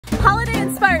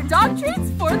dog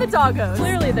treats for the doggos.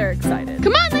 Clearly they're excited.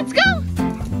 Come on, let's go.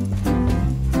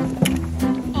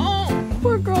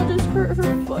 Poor girl just hurt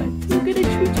her foot. We'll get a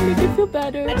treat to make her feel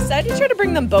better. I decided to try to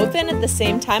bring them both in at the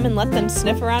same time and let them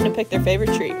sniff around and pick their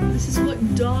favorite treat. This is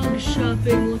what dog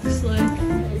shopping looks like.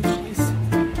 Oh, jeez.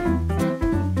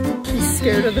 She's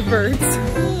scared of the birds.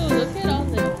 Ooh, look at all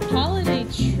the holiday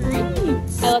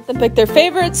treats. I let them pick their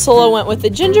favorites. Solo went with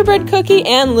the gingerbread cookie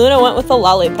and Luna went with the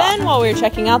lollipop. Then while we were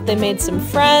checking out, they made some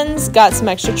friends, got some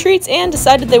extra treats, and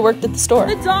decided they worked at the store.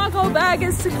 The doggo bag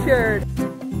is secured.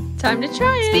 Time to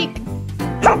try it. Speak.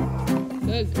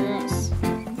 Good girls.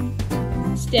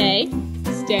 Stay.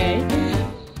 Stay.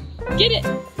 Get it.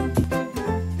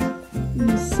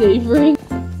 Savoring.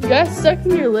 You got stuck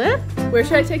in your lip? Where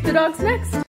should I take the dogs next?